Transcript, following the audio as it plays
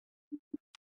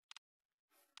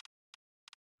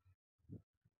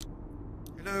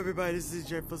Hello everybody, this is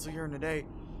Fazer here, and today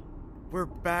we're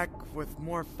back with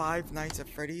more Five Nights at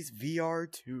Freddy's VR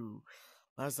 2.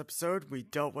 Last episode, we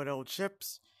dealt with old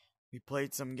ships, we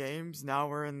played some games, now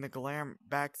we're in the glam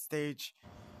backstage.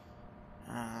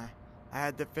 I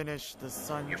had to finish the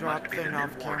sun drop thing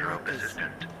off camera.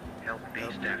 Help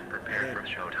these staff prepare for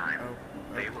showtime.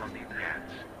 They will need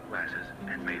hats, glasses,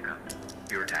 and makeup.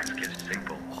 Your task is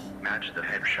simple. Match the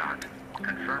headshot.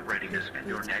 Confirm readiness and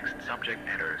your next subject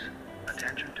enters.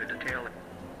 Attention to detail.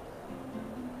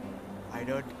 I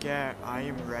don't care. I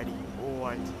am ready.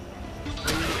 What?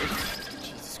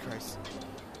 Jesus Christ.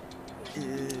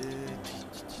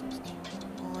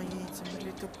 Oh, I need some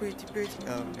little pretty.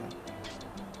 Oh no.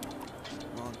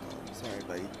 Wrong color. Sorry,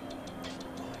 buddy.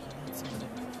 Oh, you need some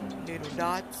little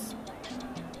dots.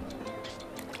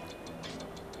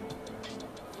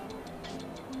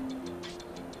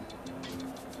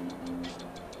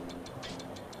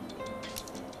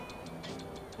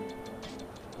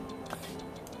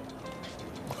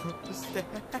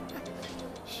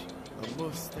 A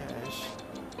mustache.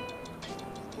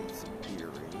 Need some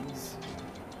earrings.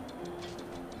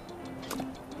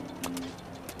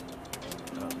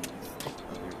 Oh,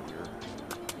 other ear.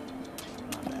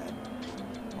 Not bad.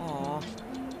 Aww.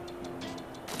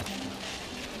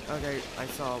 Okay, I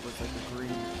saw it was like a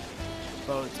green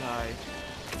bow tie.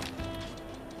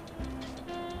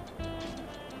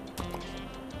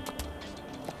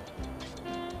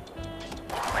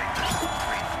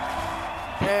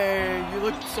 Hey, you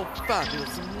look so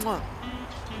fabulous. Mwah.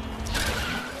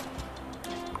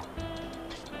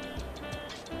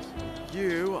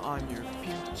 You on your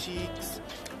pink cheeks,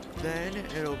 then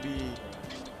it'll be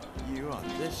you on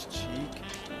this cheek,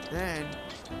 then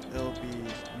it'll be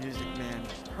Music Man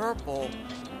purple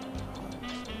on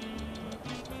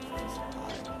this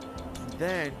eye, and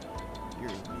then you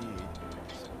need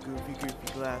some goofy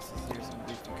glasses. Here's some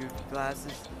goofy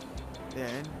glasses.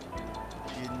 Then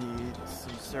you need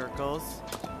some circles.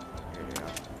 Here they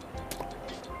are.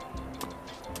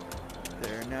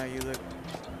 There, now you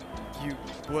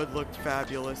would look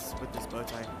fabulous with this bow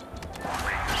tie.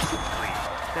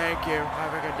 Thank you.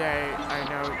 Have a good day. I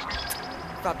know.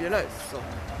 Fabulous. Oh,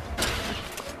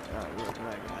 you look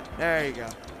like that. There you go.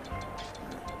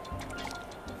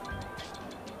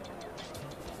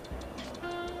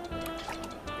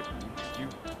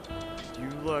 You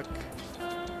look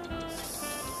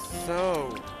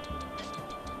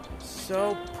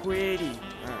so pretty.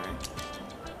 Alright.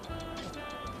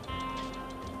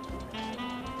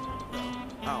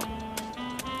 Oh.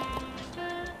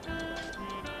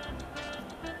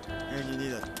 And you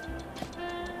need a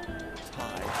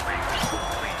tie.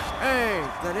 Hey, is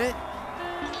that it?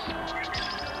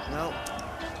 Nope.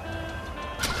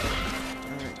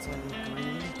 Alright, so I need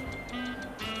green.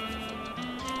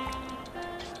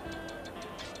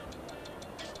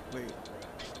 Wait.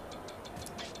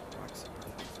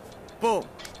 Boom!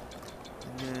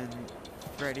 And then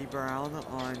Freddy Brown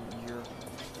on your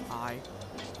eye.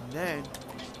 And then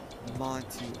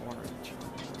Monty Orange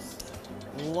on those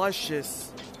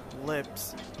luscious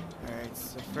lips. Alright,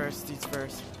 so first things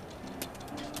first.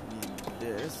 Need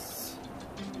this.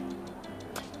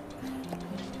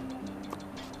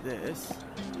 This.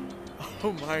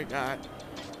 Oh my god.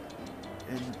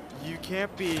 And you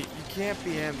can't be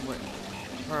him with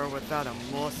her without a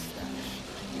mustache.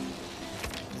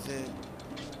 Is it?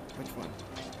 Which one?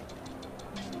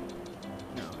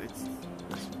 No, it's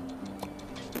this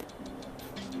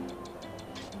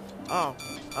one.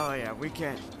 Oh yeah, we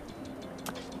can't.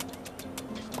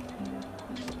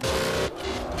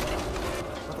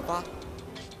 What the fuck?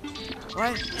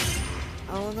 What?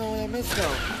 I don't know what I missed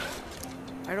though.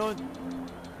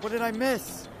 What did I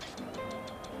miss?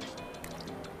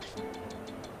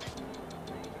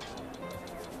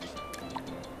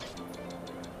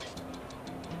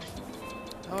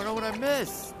 I don't know what I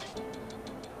missed.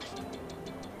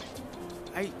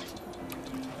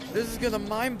 This is gonna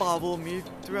mind boggle me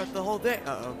throughout the whole day.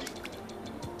 Uh-oh.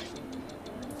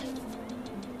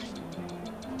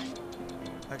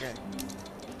 Okay.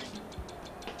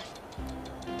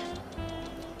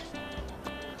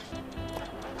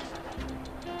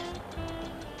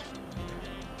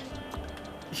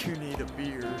 You need a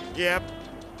beard. Yep.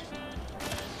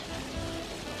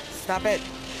 Stop it.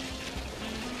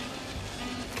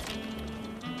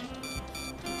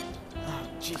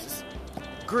 Jesus.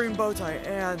 Green bow tie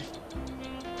and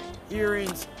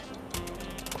earrings.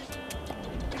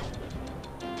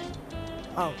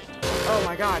 Oh. Oh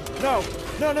my god. No.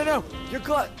 No, no, no. Your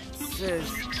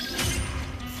glasses.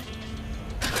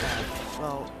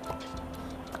 Well,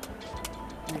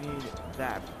 we need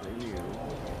that for you.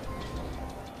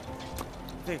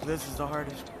 think this is the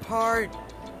hardest part.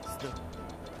 It's the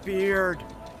beard.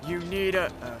 You need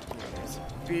a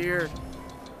beard.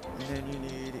 And then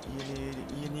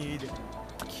you need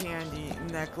a candy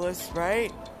necklace,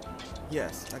 right?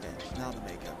 Yes, okay, now the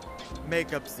makeup.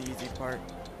 Makeup's the easy part.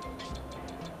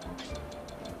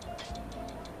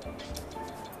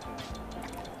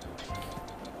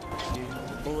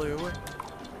 Blue.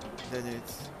 Then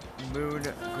it's moon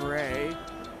gray.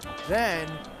 Then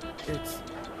it's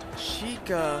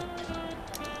Chica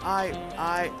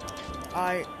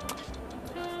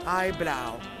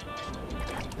eyebrow.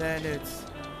 Then it's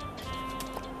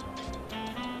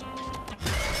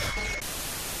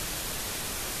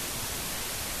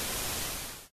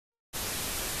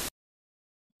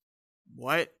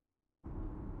what?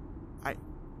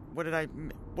 What did I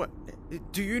what?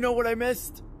 Do you know what I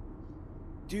missed?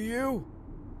 Do you?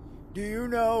 Do you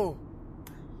know?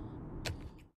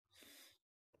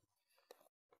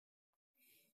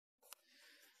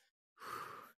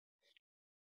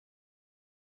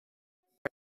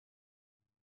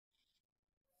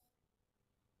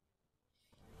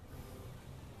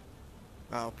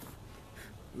 Oh,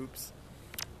 oops.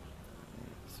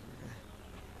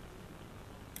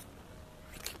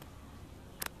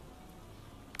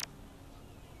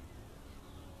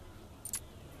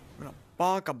 I'm gonna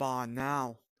bonk a bon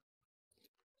now.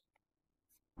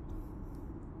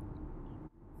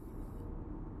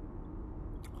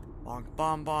 Bonk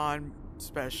bonbon,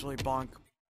 especially bonk.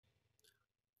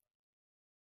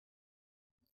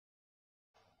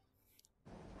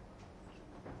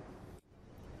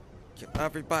 Kill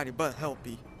everybody but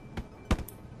Helpy.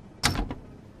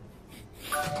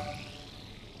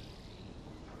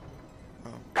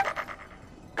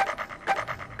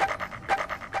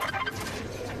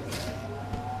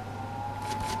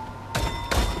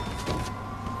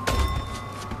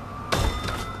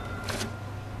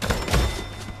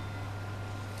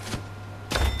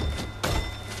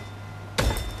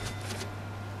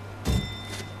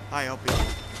 Hi, Helpy.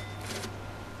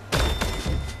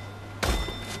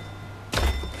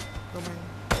 Come on.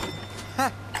 Ha!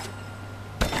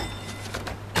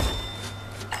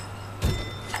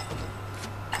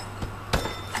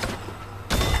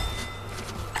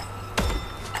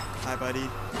 Hi, buddy.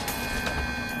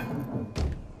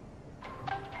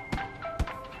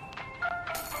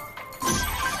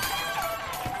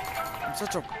 I'm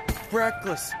such a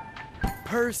reckless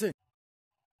person.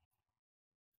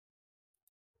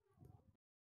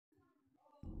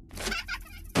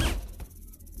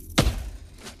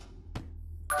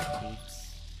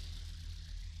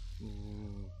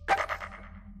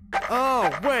 Oh,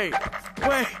 wait,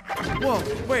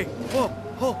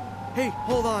 whoa, hey,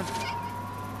 hold on.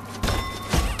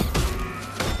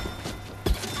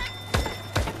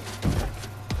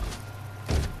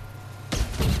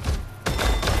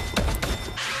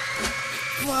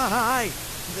 Fly!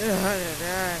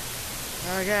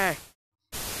 Okay.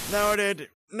 Noted.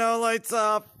 No lights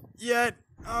off yet.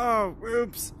 Oh,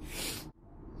 oops.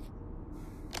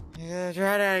 Yeah,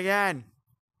 try that again.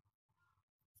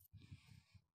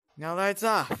 No lights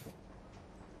off.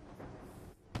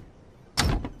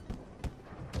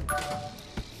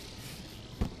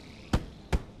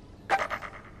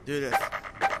 Do this.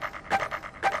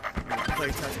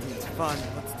 Playtesting is fun.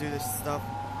 Let's do this stuff.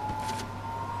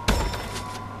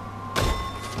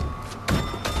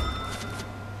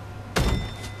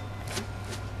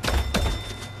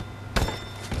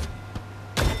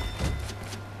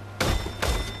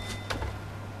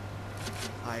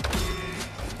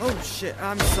 Oh shit,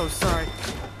 I'm so sorry.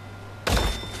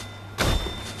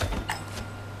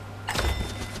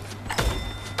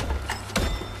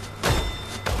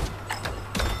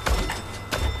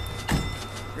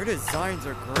 Your designs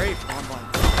are great, Bonbon.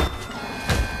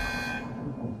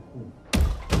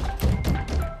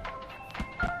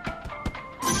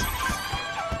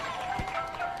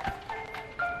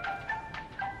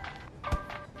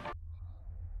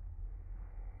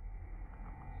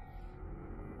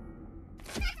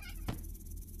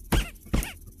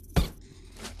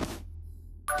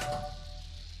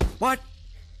 What?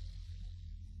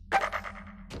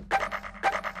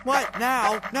 What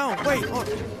now? No, wait. Oh.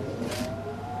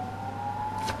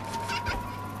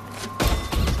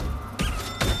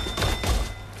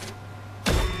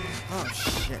 Oh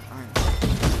shit,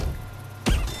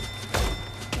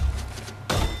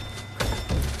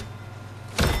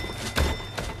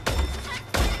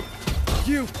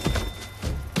 You!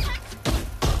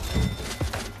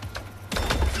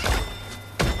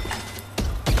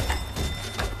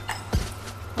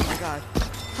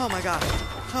 Oh my god.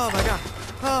 Oh my god.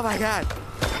 Oh my god.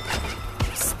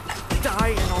 Die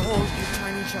in a hole, you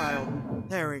tiny child.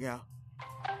 There we go.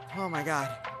 Oh my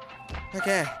god.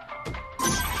 Okay.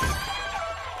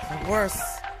 Worse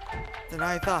than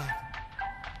I thought.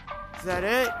 Is that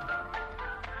it?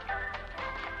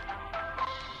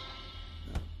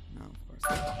 No, of course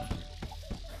not.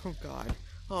 Oh god.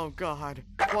 Oh god.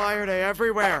 Why are they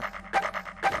everywhere?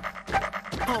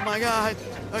 Oh my god.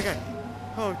 Okay.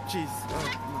 Oh jeez. Oh,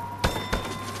 no.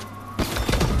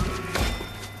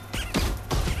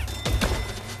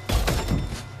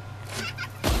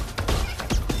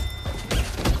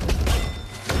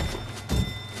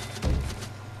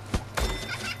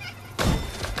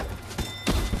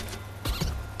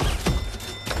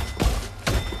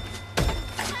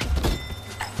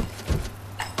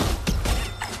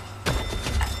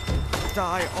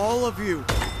 Die, all of you.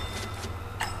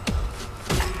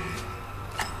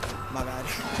 My bad.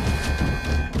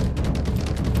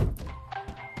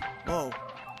 Whoa.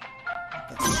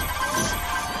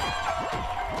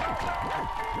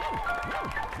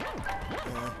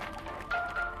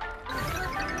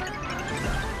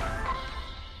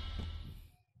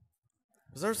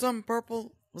 Was there some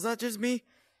purple? Was that just me?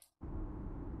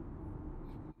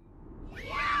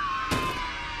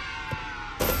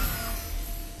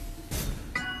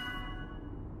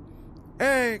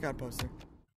 Hey, got a poster.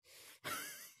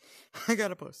 I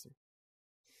got a poster.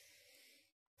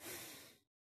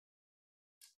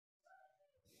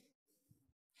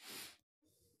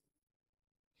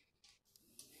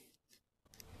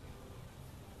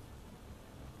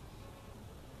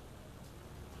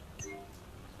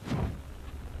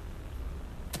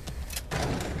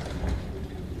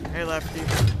 Hey, Lefty.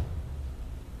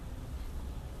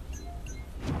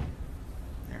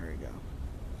 There we go.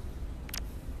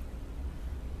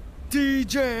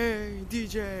 DJ.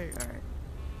 All right.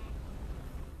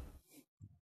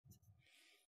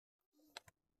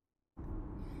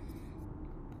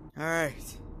 All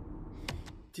right.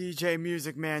 DJ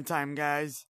Music Man time,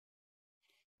 guys.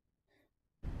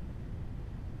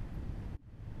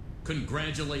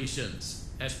 Congratulations!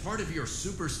 As part of your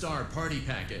Superstar Party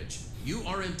Package, you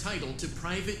are entitled to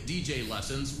private DJ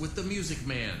lessons with the Music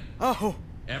Man. Oh.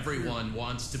 Everyone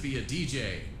wants to be a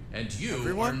DJ, and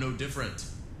you are no different.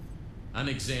 An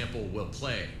example will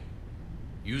play.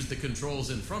 Use the controls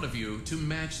in front of you to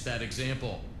match that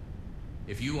example.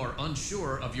 If you are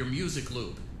unsure of your music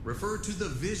loop, refer to the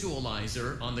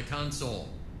visualizer on the console.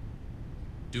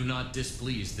 Do not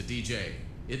displease the DJ.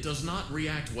 It does not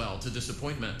react well to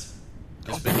disappointment.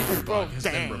 This behavior bug has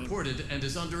been reported and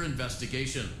is under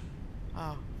investigation.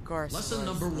 Oh, of course. Lesson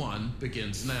number 1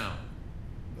 begins now.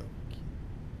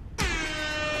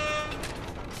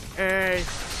 Hey,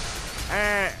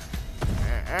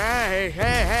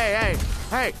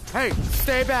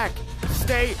 stay back.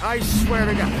 Stay, I swear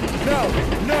to God.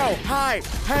 No, hi,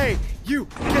 hey, you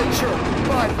get your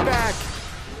butt back.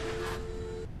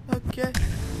 Okay.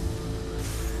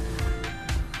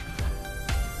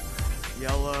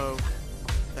 Yellow,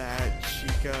 that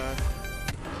Chica.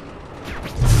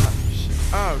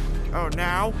 Oh,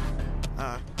 now?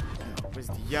 It was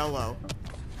the yellow.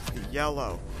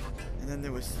 And then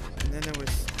there was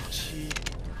Shoot,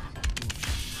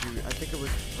 I think it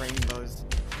was rainbows.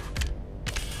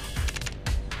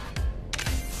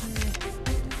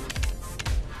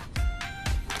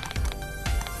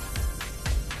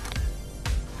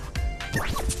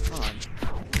 Hold on.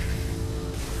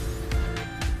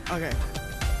 Okay.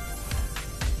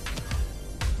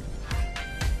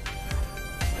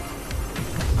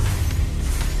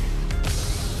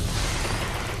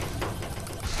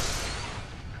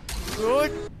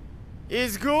 Good?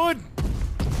 Is good?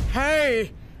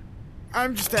 Hey!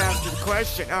 I'm just asking a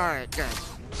question. Alright, good.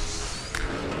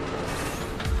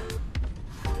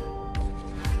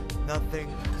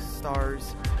 Nothing.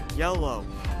 Stars. Yellow.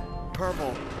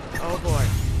 Purple. Oh boy.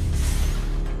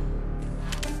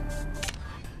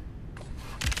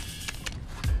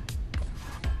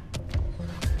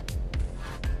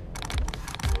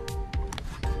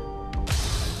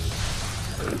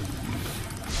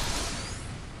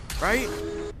 Right?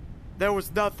 There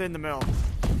was nothing in the middle.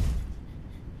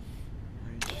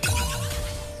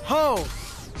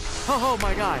 Oh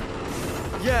my god.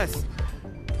 Yes.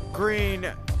 Green,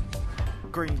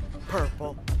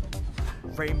 purple,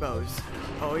 rainbows.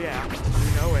 Oh yeah,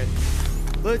 you know it.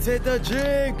 Let's hit the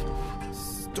jig.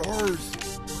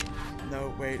 Stars.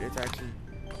 No, wait, it's actually.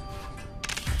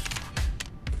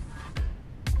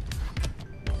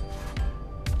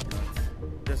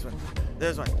 This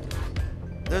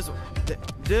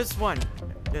one.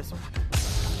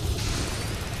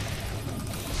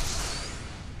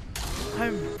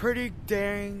 I'm pretty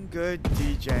dang good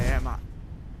DJ, am I?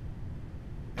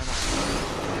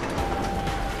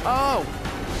 Oh!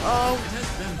 Oh. It has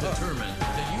been determined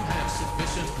that you have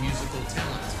sufficient musical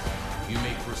talent. You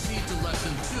may proceed to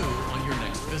lesson 2 on your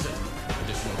next visit.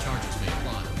 Additional charges may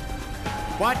apply.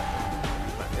 What?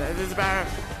 This is better.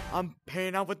 I'm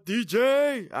paying out with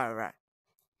DJ. All right.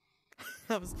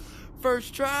 That was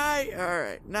first try. All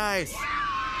right, nice.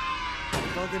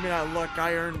 Don't give me that look.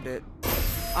 I earned it.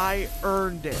 I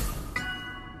earned it.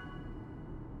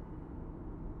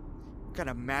 What kind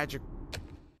of magic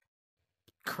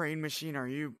crane machine are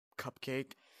you,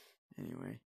 Cupcake?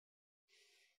 Anyway.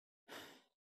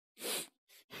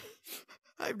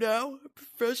 I'm now a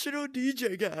professional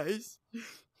DJ, guys.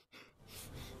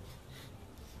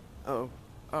 Oh,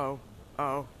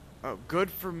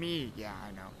 good for me. Yeah,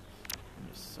 I know. I'm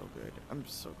just so good. I'm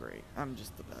just so great. I'm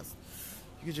just the best.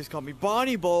 You can just call me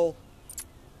Bonnie Bowl.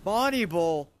 Bonnie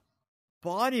Bowl.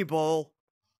 Bonnie Bowl.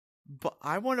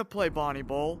 I want to play Bonnie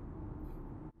Bowl.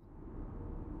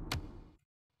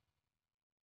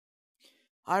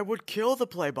 I would kill to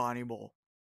play Bonnie Bowl.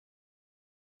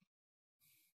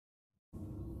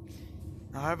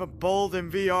 I haven't bowled in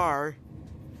VR,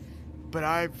 but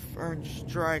I've earned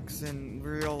strikes in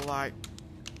real life.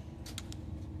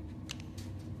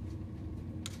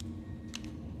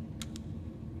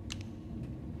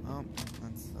 Oh,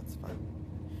 that's fine.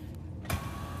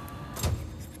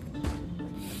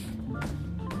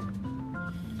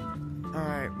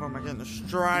 Alright, what am I getting? A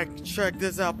strike. Check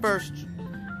this out first.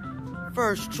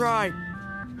 First try.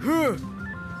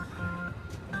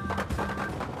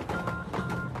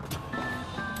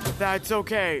 That's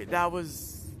okay. That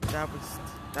was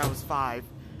 5.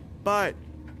 But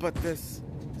this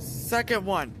second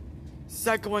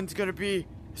one's gonna be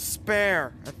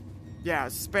spare. Yeah,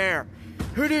 spare.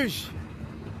 Hoodoosh.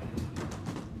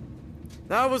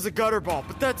 That was a gutter ball,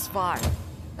 but that's fine.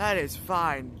 That is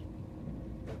fine.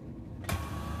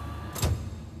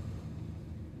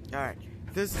 Alright.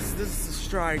 This is the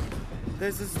strike.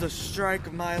 This is the strike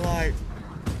of my life.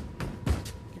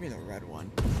 Give me the red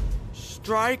one.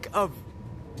 Strike of...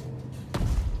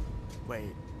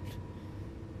 Wait.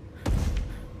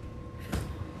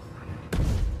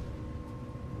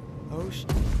 Oh,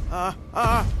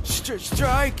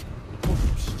 strike!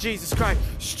 Oh, Jesus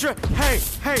Christ.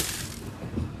 Hey!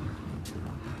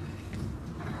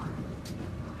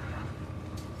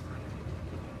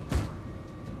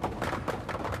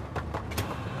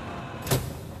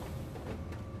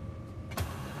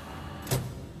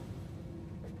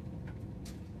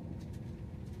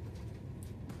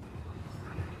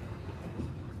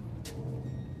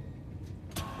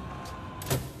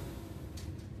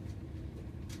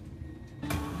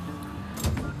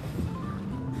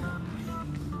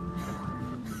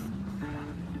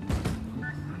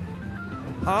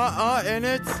 And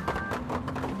it's...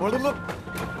 What look?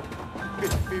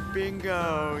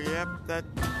 Bingo. Yep, that's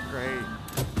great.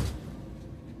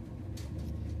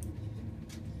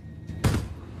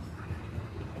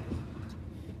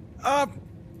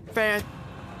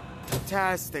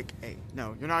 Fantastic. 8.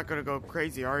 No, you're not gonna go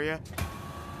crazy, are you?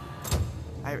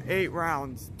 I have 8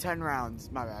 rounds. 10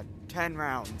 rounds. My bad. 10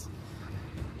 rounds.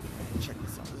 Check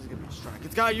this out. This is gonna be a strike.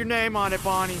 It's got your name on it,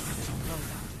 Bonnie.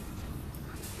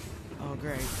 Oh,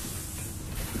 great.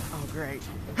 Oh, great.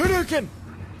 Hadouken!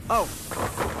 Oh.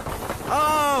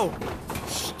 Oh!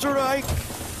 Strike!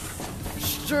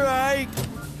 Strike!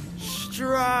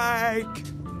 Strike!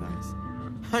 Nice.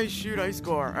 I shoot, I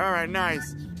score. Alright,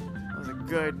 nice. That was a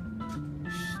good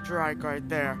strike right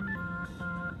there.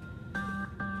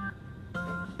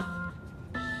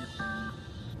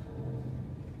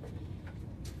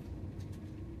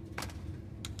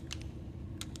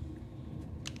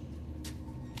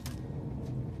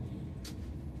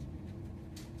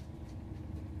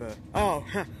 Oh,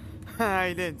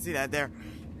 I didn't see that there.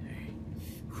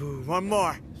 Ooh, one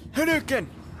more. Hadouken!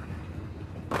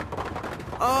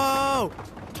 Oh!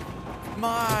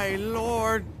 My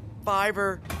lord.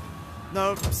 5.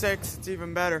 Nope, 6. It's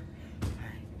even better.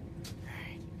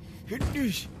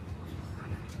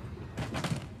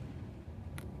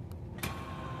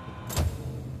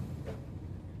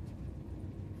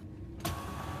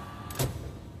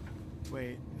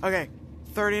 Wait. Okay.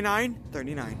 39?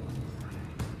 39.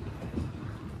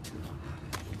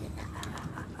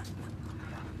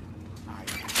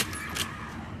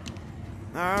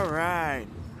 All right.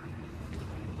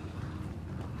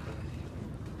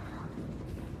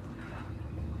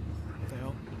 What the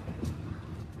hell?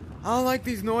 I don't like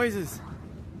these noises.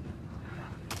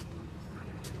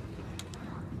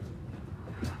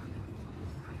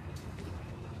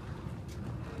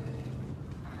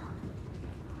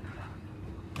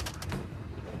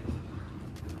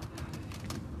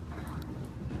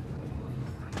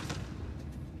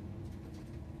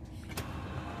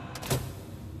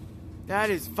 That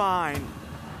is fine.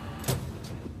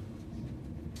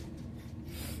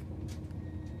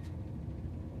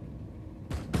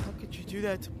 How could you do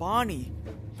that to Bonnie?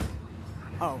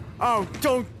 Oh,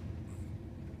 don't.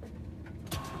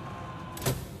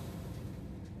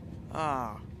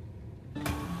 Ah.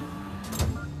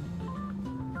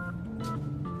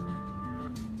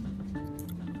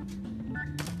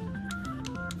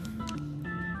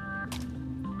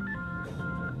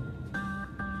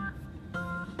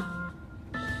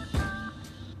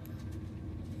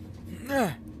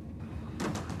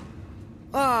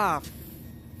 Ah,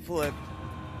 flip.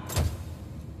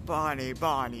 Bonnie,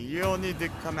 you don't need to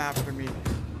come after me.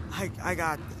 I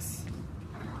got this.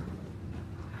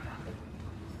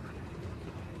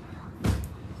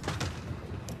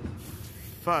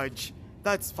 Fudge.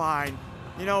 That's fine.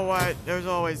 You know what? There's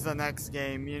always the next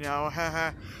game, you know?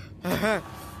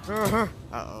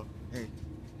 Uh-oh. Hey.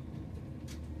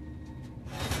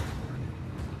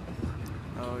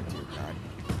 Oh, dear God.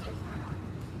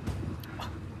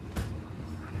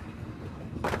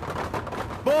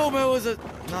 Boom! It was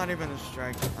not even a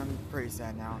strike. I'm pretty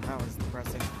sad now. That was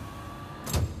depressing.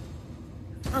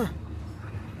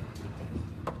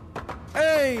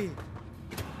 Hey!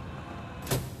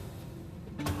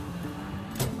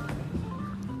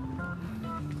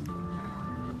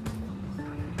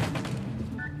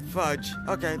 Fudge.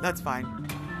 Okay, that's fine.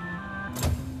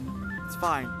 It's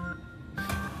fine.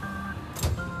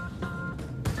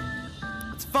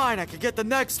 It's fine, I could get the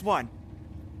next one.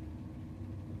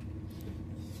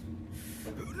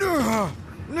 I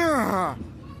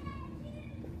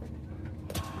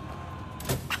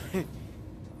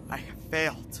have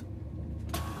failed.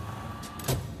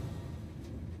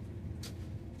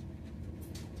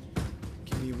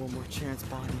 Give me one more chance,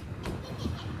 Bonnie.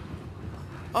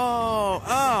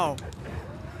 Oh!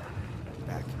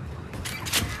 Back.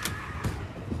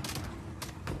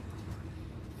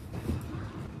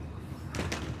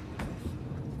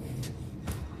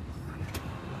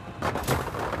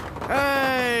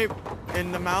 Hey!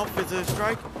 In the mouth is a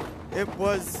strike? It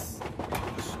was...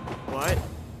 What?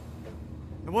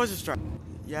 It was a strike.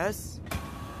 Yes?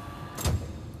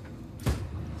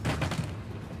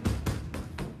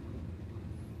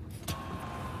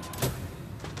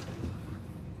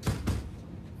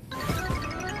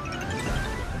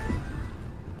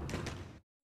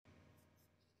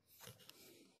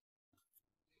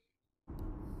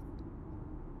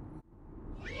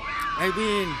 I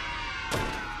mean...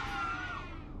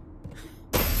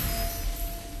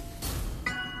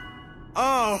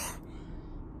 Oh!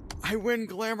 I win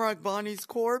Glamrock Bonnie's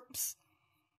corpse?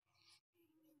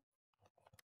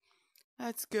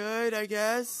 That's good, I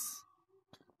guess.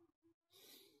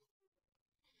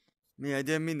 I mean, I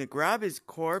didn't mean to grab his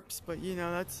corpse, but you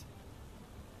know, that's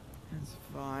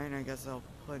fine. I guess I'll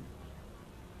put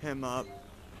him up.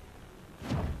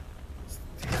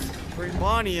 Bring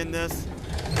Bonnie in this.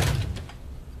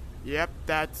 Yep,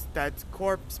 that's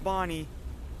corpse Bonnie.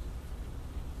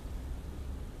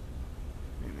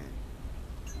 Wait a minute.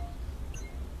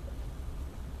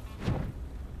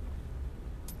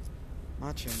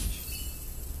 Not change.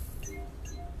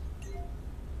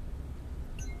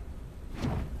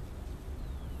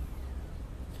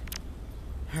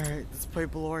 Alright, let's play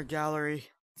Blower Gallery.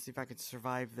 See if I can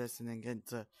survive this and then get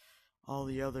into all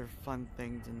the other fun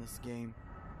things in this game.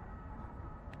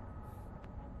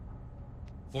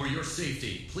 For your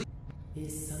safety, please.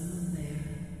 Is someone there?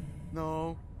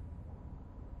 No.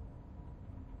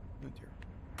 Oh dear.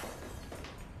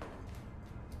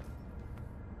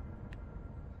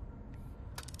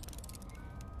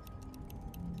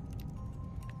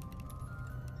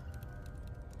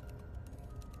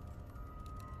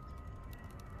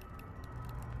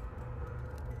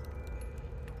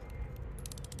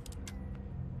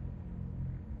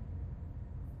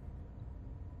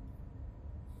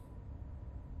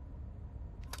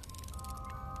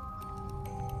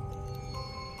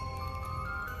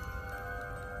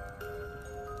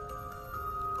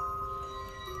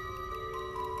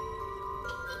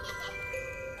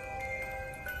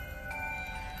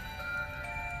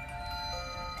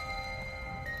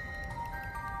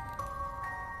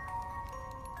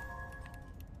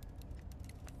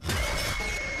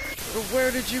 But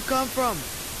where did you come from?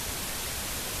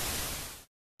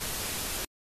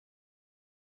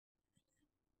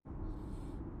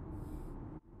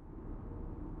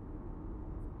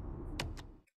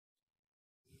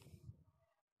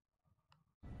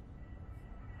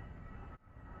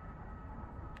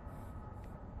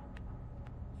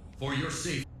 For your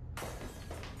safety. I'm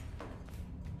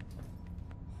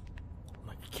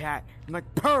like a cat. I'm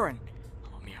like purring.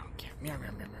 Oh, meow, cat. Meow,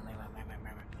 meow, meow, meow, meow, meow, meow, meow,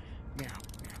 meow, meow.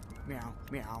 meow,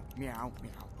 meow, meow,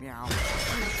 meow, meow.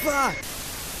 Fuck!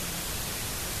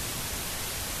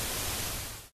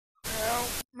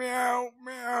 Meow,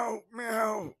 meow,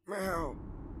 meow, meow,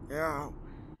 meow,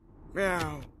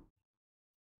 meow.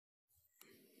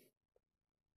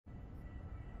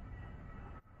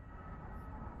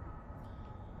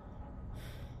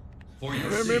 For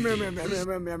your safety,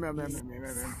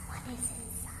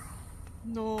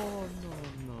 No, no,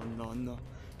 no, no, no.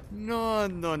 No,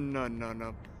 no, no, no,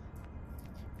 no.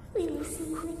 We will see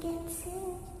you again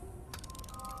soon.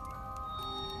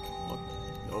 Oh,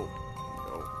 no,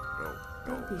 no, no,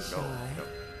 Don't be no, shy. no.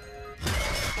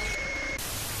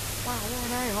 Wow, what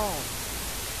an a-hole.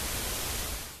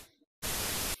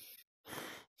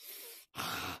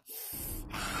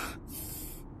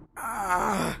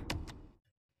 Ah.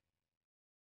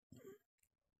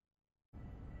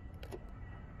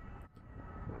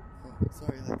 Oh,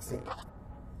 sorry, Lexi.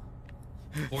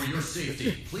 for your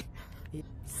safety, please.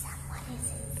 Someone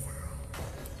is inside.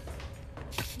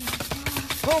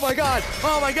 Oh my god!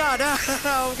 Oh my god!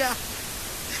 Oh god!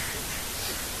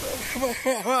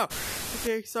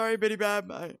 Okay, sorry, Bitty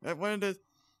Bab. I wanted to.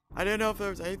 I didn't know if there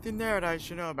was anything there that I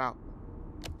should know about.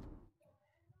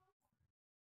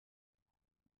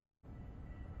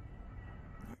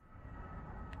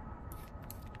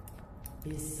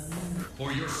 Is someone...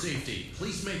 For your safety,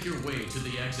 please make your way to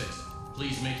the exit.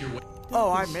 Please make your way.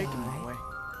 Oh, be I'm making my shy. way.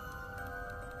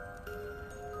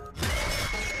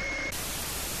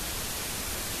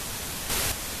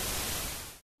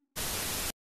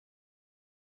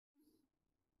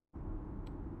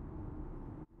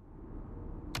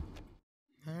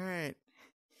 Alright.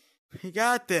 We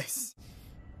got this.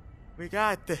 We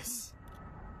got this.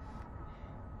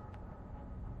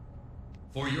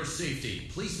 For your safety,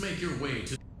 please make your way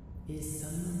to. Is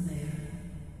someone there?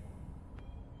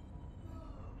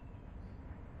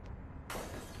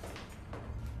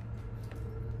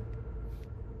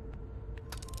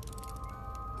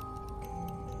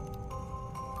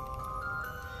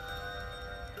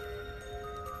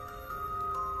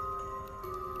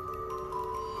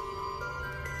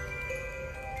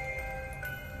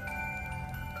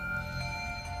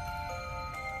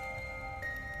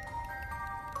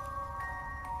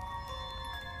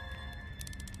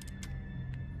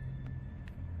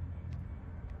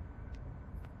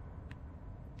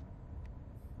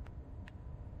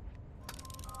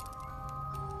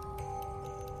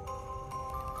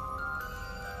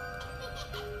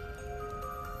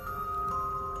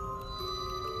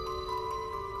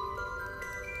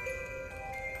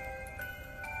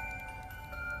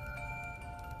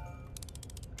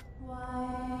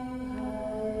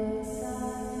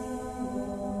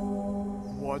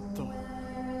 What the?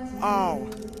 Oh.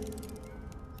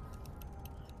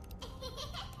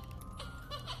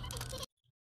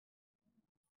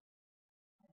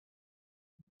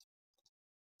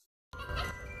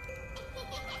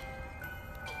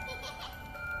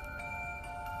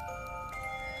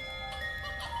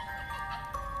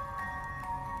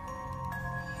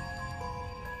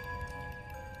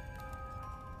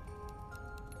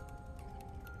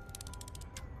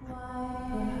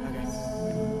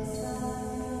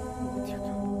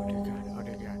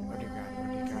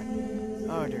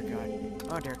 Oh dear God.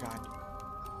 Oh dear God.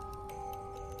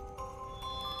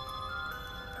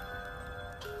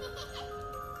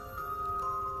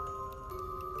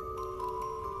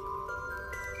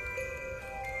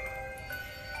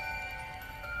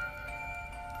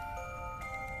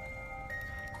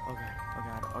 Oh God. Oh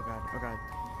God. Oh God. Oh God.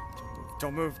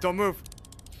 Don't move. Don't move.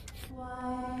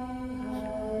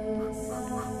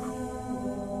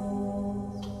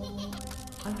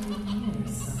 I can hear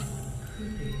someone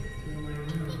creeping through my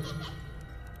room.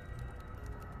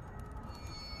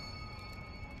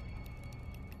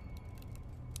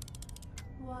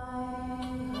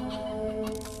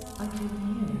 I can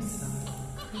hear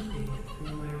someone creeping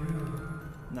through my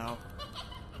room. No.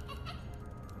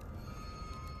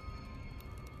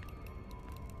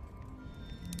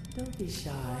 Don't be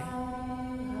shy.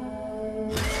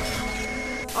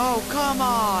 Oh, come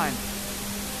on!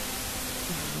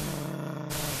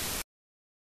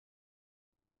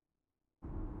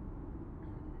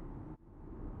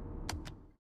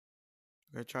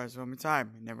 We're gonna try this one more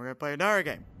time, and then we're gonna play another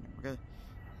game. We're gonna...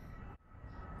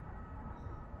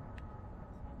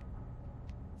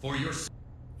 For your.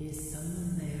 Is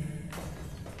someone there?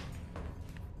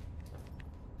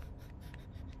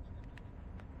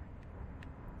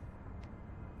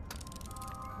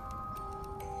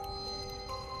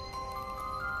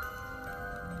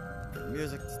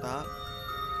 Music stop.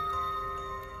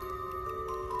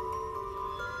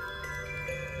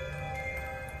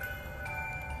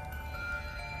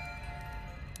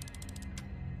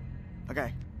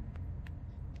 Okay.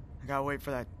 I gotta wait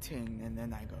for that ting and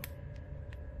then I go.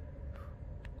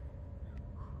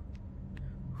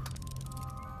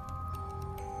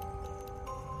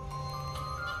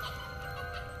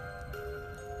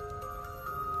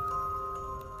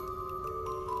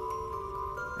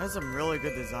 That's some really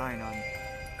good design on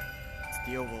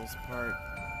Steelwolf's part.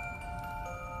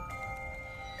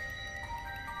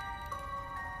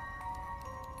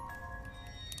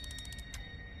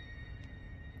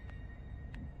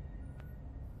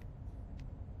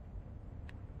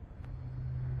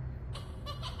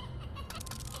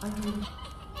 I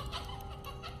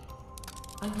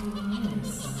can hear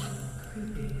something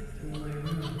creeping through my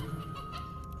room.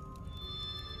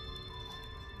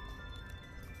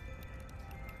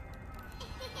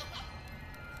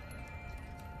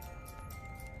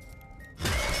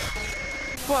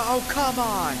 Oh, come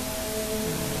on!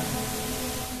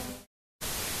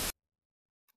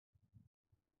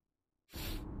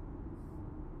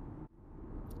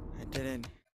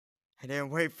 I didn't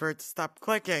wait for it to stop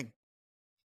clicking.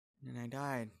 And I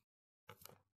died.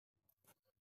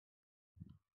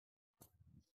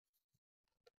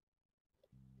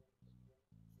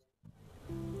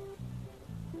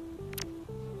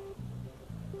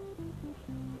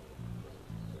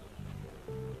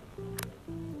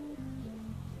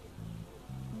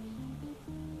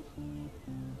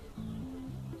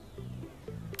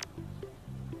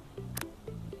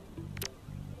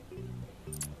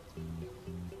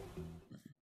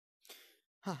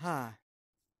 Haha.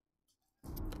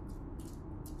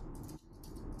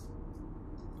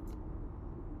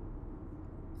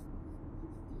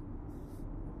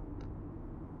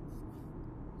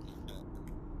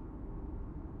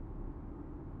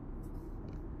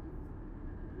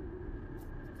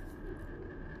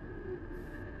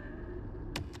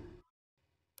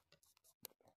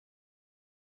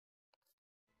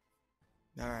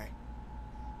 Alright.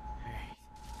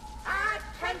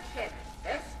 Attention!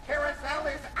 This carousel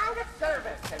is out of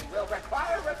service and will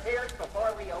require repairs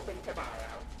before we open tomorrow.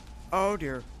 Oh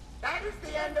dear. That is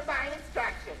the end of my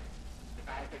instructions. If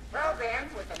I had been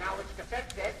programmed with the knowledge to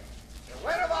fix it, it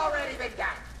would have already been done.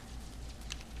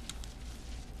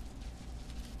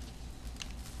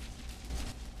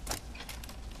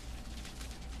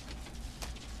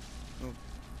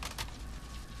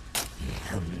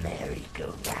 The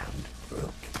merry-go-round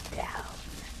broke down.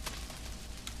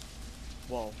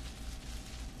 Whoa.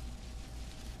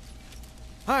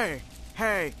 Hey!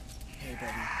 Hey! Hey,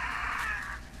 buddy.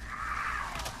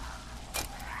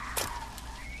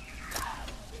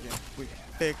 Yeah, we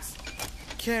fix.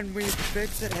 Can we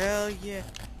fix it? Hell yeah.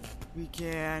 We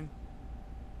can.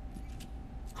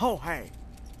 Oh, hey.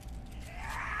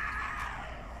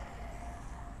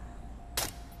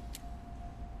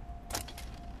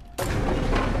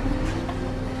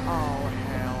 Oh,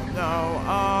 hell no.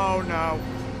 Oh, no.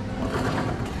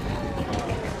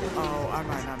 Oh, I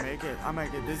might not make it. I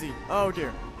might get dizzy. Oh,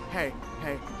 dear. Hey,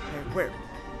 hey, hey, where?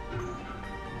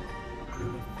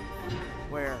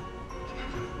 Where?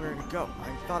 Where'd he go?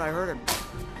 I thought I heard him.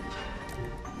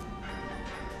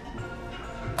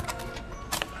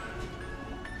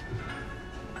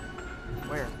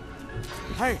 Where?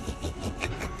 Hey!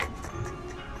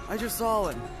 I just saw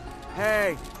him.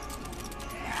 Hey!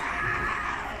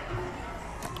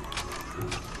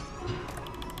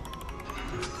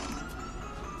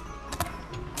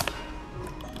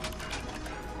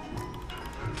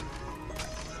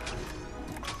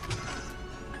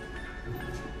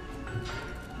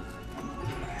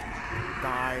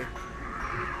 Die.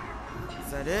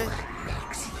 Is that it? What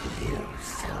makes you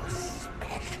so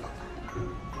special?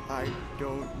 I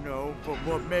don't know, but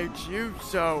what makes you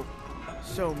so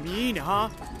mean, huh?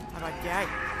 How about that?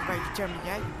 How about you tell me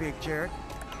that, you big jerk?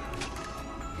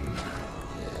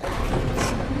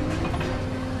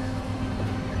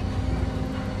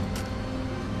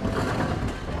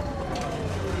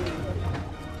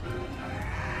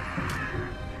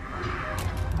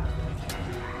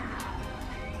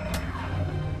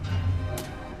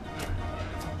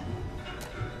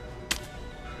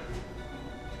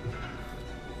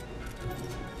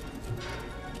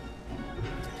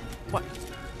 What?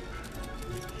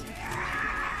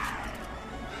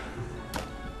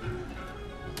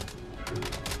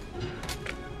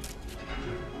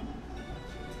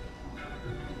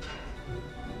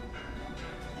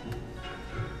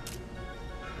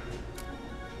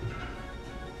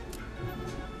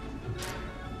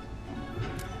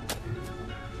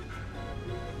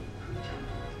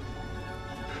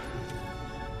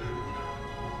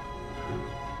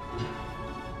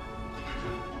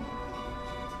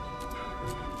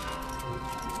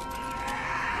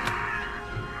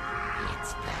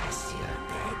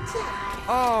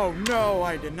 Oh no,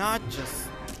 I did not just.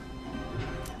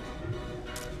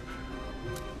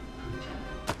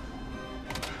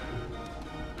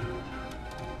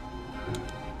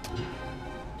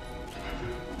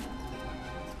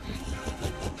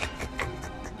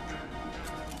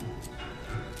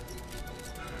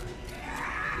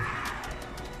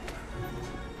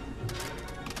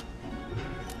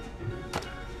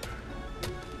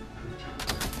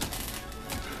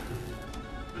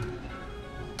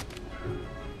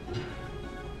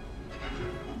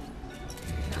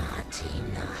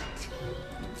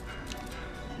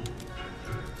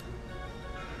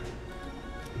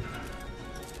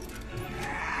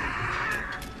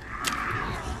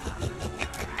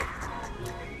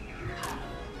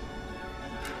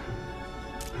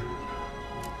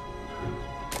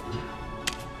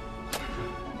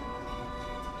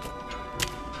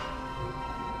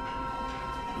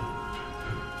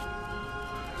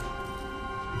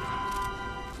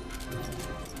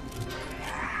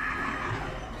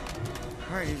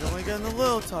 Alright, he's only getting a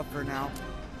little tougher now.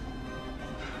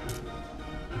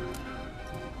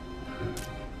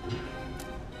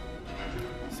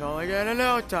 He's only getting a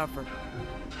little tougher.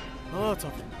 A little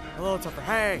tougher. A little tougher.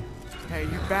 Hey! Hey,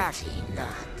 you back.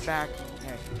 Back. Back.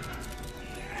 Hey.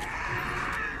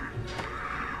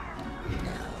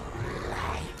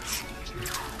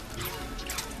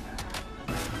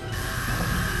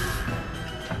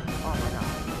 Oh my god.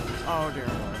 Oh dear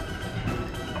lord.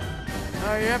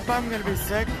 Yep, I'm gonna be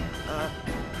sick.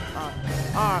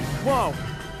 Whoa!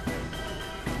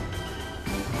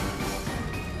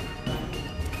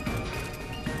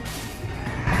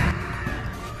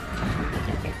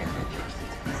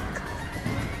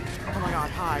 Oh my god,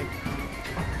 hi.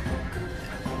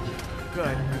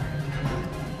 Good.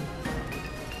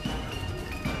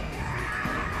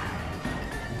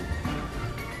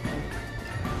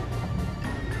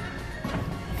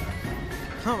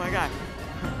 Oh my god.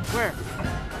 Where?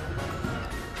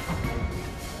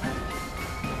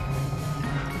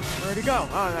 Where'd he go?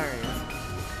 Oh, there he is.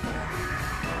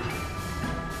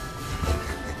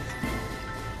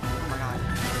 Oh my god.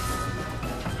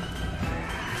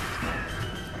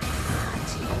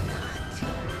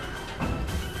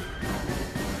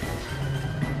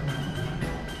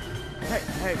 Hey,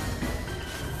 hey.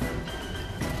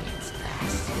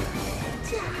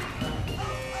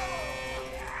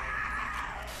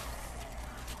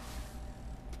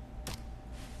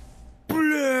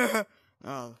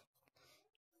 Oh.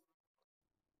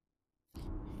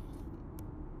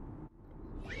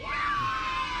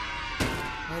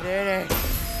 I did it.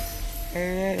 I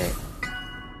did it.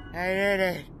 I did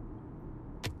it.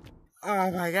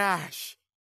 Oh my gosh.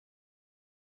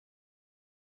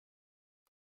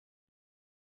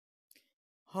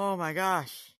 Oh my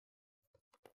gosh.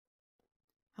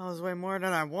 That was way more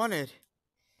than I wanted.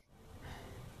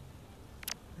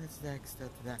 What's next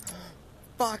after that?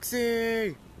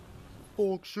 Foxy!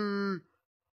 Foxy!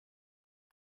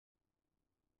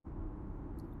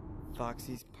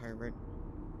 Foxy's pirate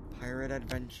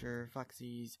adventure.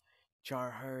 Foxy's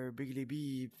jar biggly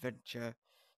bee adventure.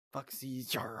 Foxy's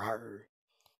jar.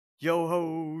 Yo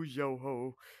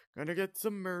ho, gonna get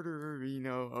some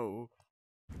murderino ho.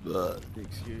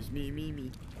 Excuse me.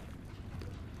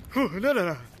 No. Welcome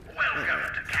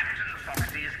to Captain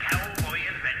Foxy's Cowboy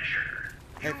Adventure.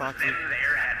 Hey, Foxy. Them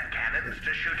there have cannons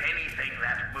to shoot anything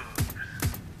that moves.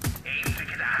 Aim to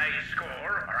get a high score,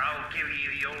 or I'll give you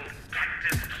the old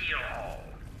cactus keel.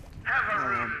 Have a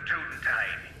room tune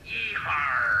time.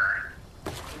 Yee-har!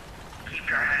 Keep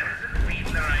your hands and feet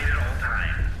in the right at all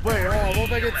times. Wait, what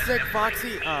if I get sick,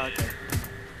 Foxy? Oh, okay.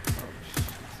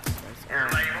 You're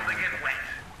liable to get wet.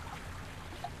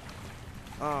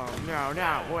 Oh, no,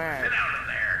 not wet. Sit out of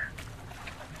there.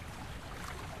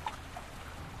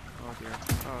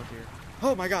 Oh, dear.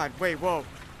 Oh, my God. Wait, whoa.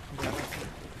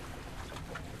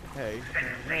 Hey. Set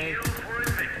sail for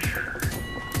adventure.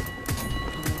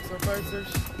 So far,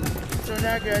 so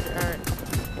not good. Alright.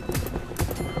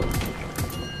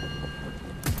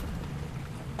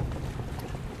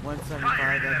 $175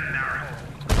 Fire then. them now.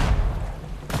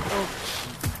 Oh,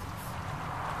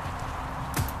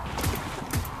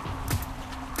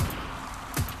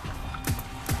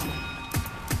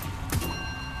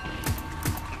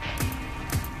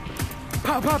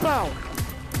 pow, pow, pow!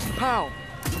 Pow!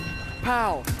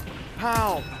 Pow!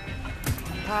 Pow!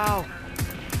 Pow!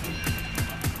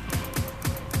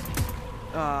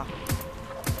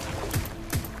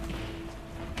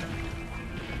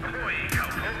 Ahoy,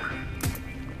 cowpoke.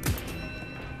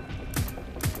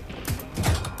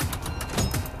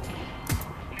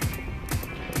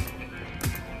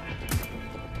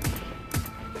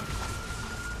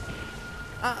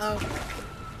 Uh-oh.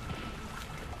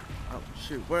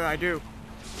 shoot, what did I do?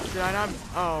 Did I not?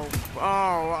 Oh,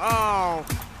 oh, oh.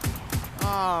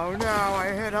 Oh no,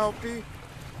 I hit Helpy.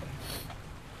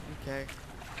 Okay.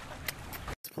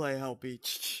 Let's play Helpy.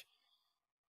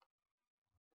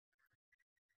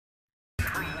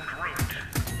 Oh,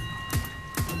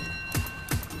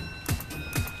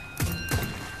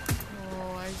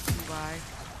 I see why.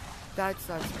 That's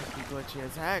not supposed to be glitchy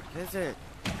as heck, is it?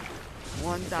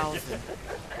 1,000.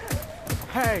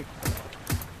 Hey!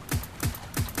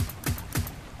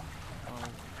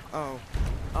 Oh,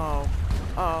 oh,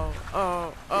 oh,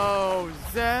 oh, oh,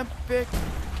 Zempic!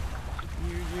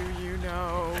 You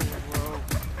know. Whoa.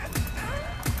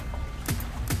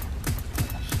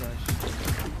 Shush.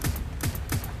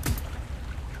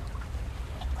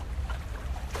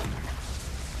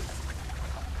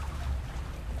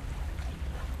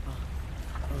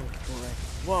 Oh boy.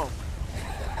 Whoa.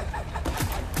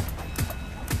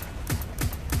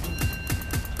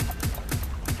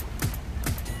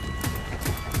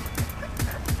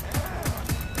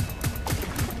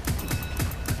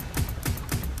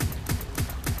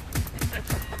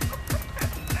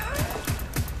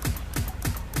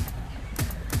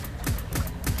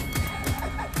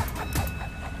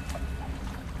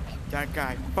 That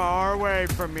guy far away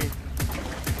from me.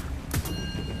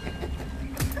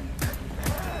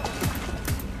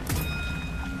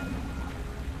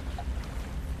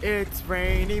 It's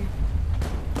raining.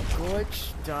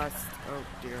 Glitch dust. Oh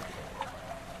dear.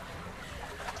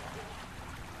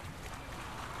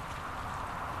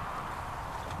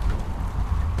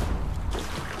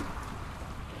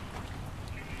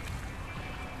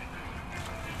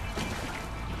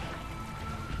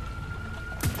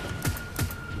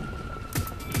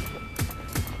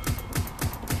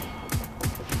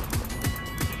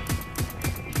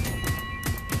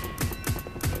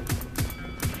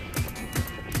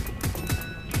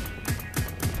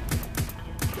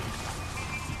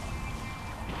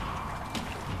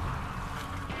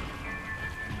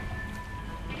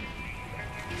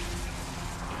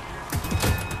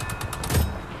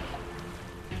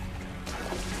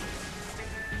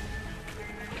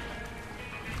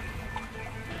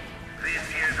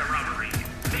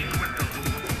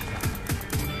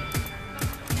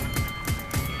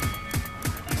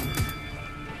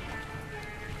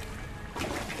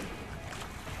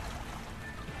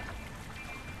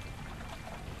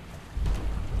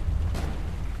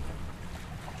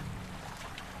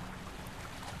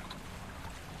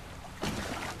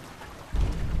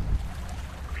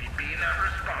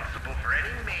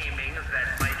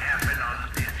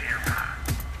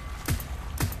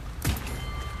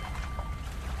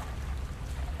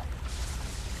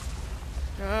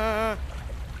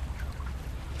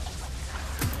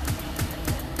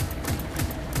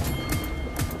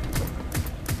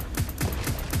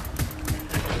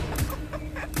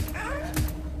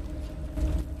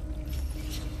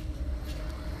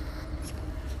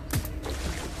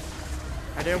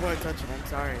 I didn't want to touch it, I'm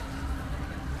sorry.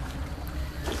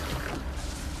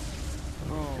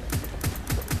 Oh.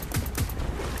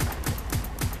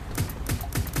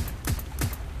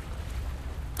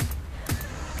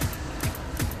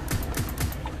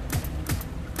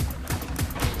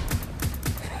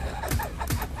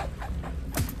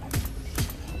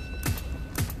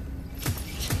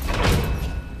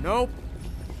 Nope.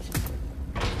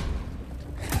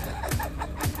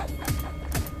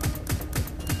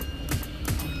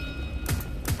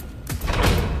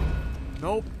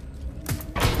 Nope.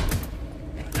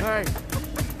 Hey.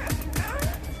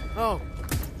 Oh.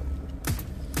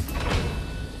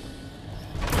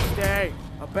 Stay.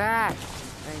 Aback.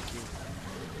 Thank you.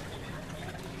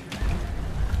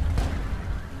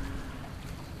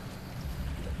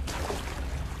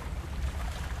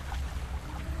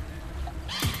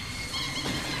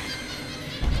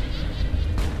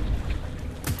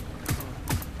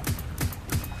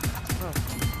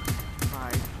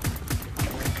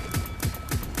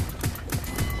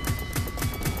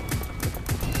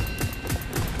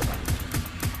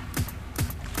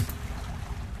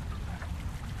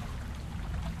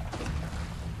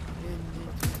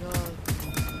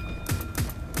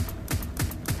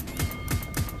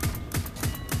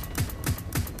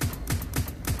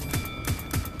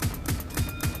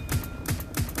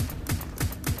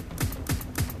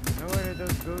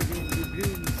 Those golden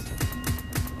doubloons.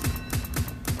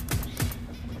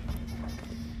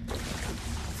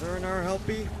 Is there an R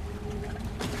Helpy?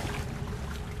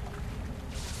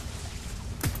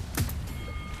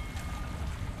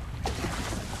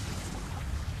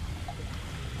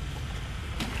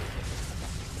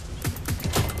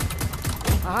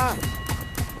 Aha!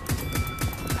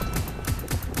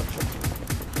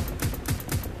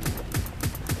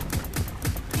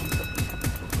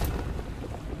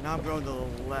 Now I'm going to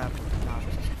the left, not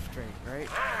straight, right?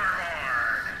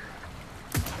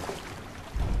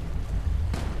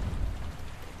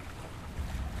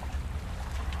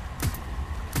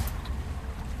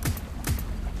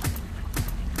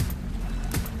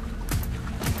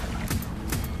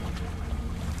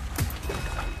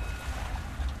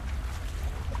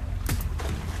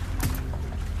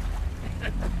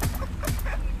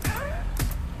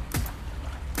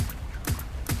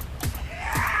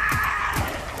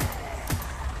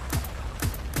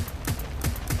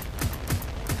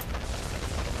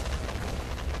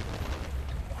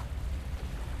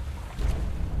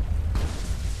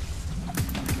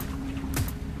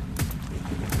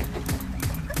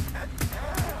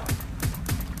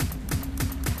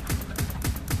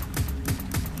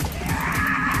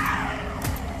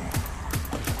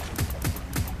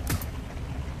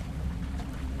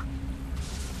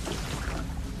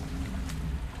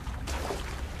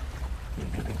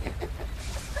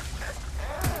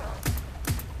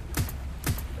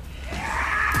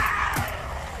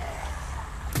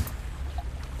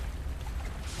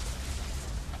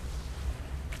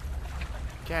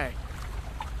 Okay.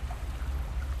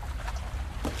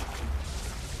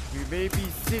 We may be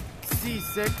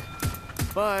seasick,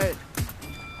 but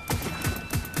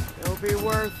it'll be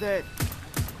worth it.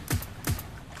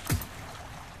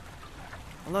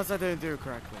 Unless I didn't do it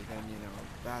correctly, then you know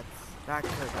that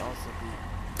could also be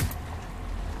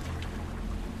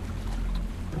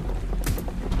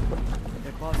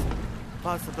a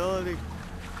possibility.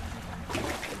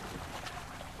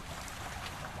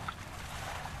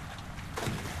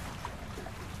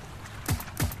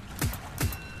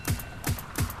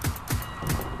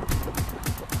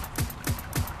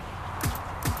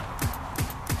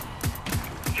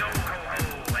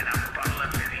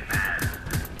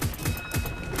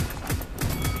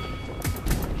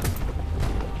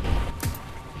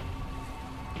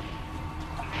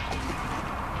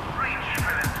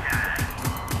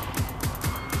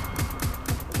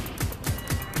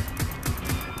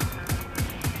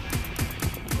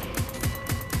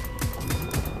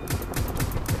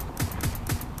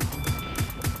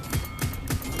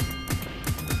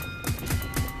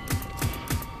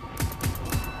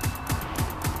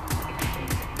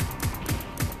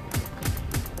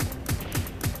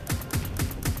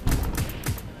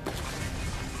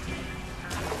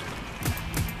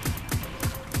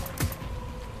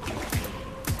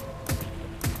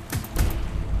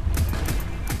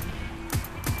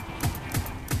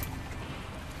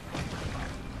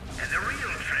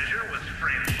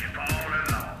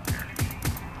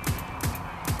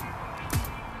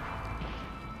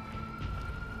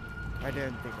 I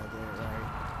didn't think I did it right.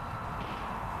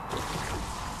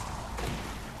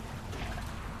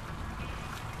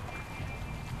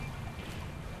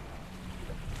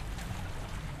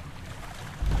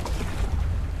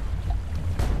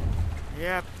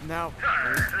 Yep, no.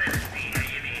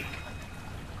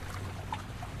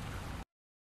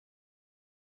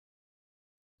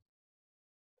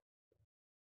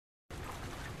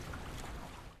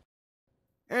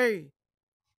 Hey!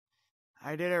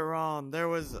 I did it wrong. There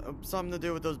was something to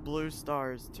do with those blue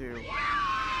stars, too.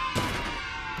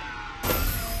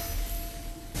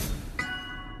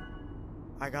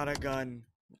 I got a gun.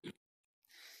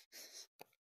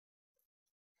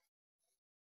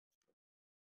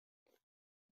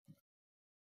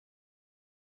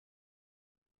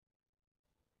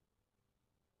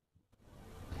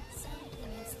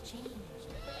 Something has changed.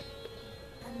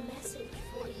 A message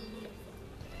for you.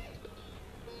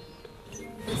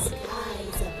 In the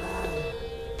skies above.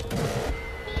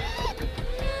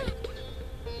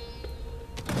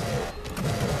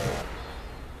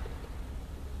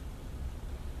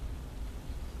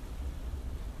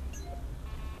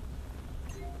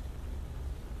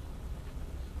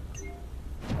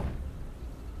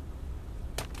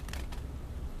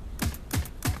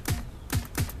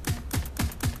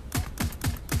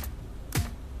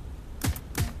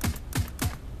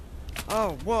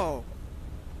 Oh, whoa.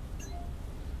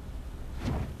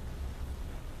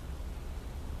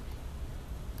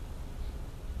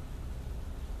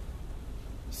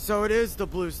 So it is the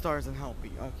blue stars and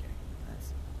Helpy.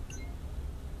 Okay.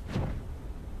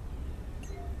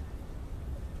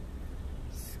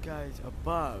 Skies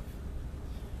above.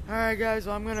 Alright guys,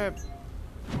 well, I'm gonna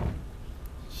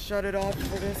shut it off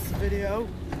for this video.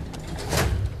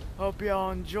 Hope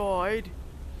y'all enjoyed.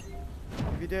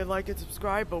 If you did, like and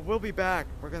subscribe, but we'll be back.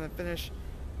 We're gonna finish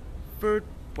food.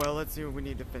 Well, let's see what we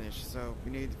need to finish. So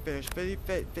we need to finish Busy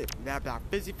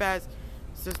Faz,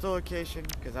 sister location,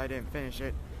 because I didn't finish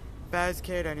it.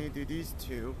 Fazcade, I need to do these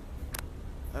two.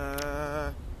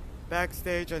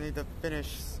 Backstage, I need to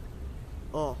finish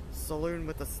saloon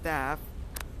with the staff.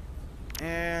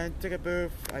 And ticket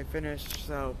booth, I finished,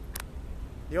 so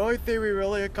the only thing we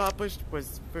really accomplished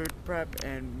was food prep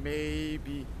and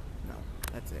maybe, no,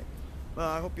 that's it. Well,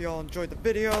 I hope you all enjoyed the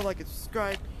video, like and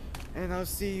subscribe, and I'll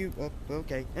see you,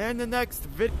 in the next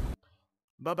video.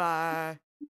 Bye-bye.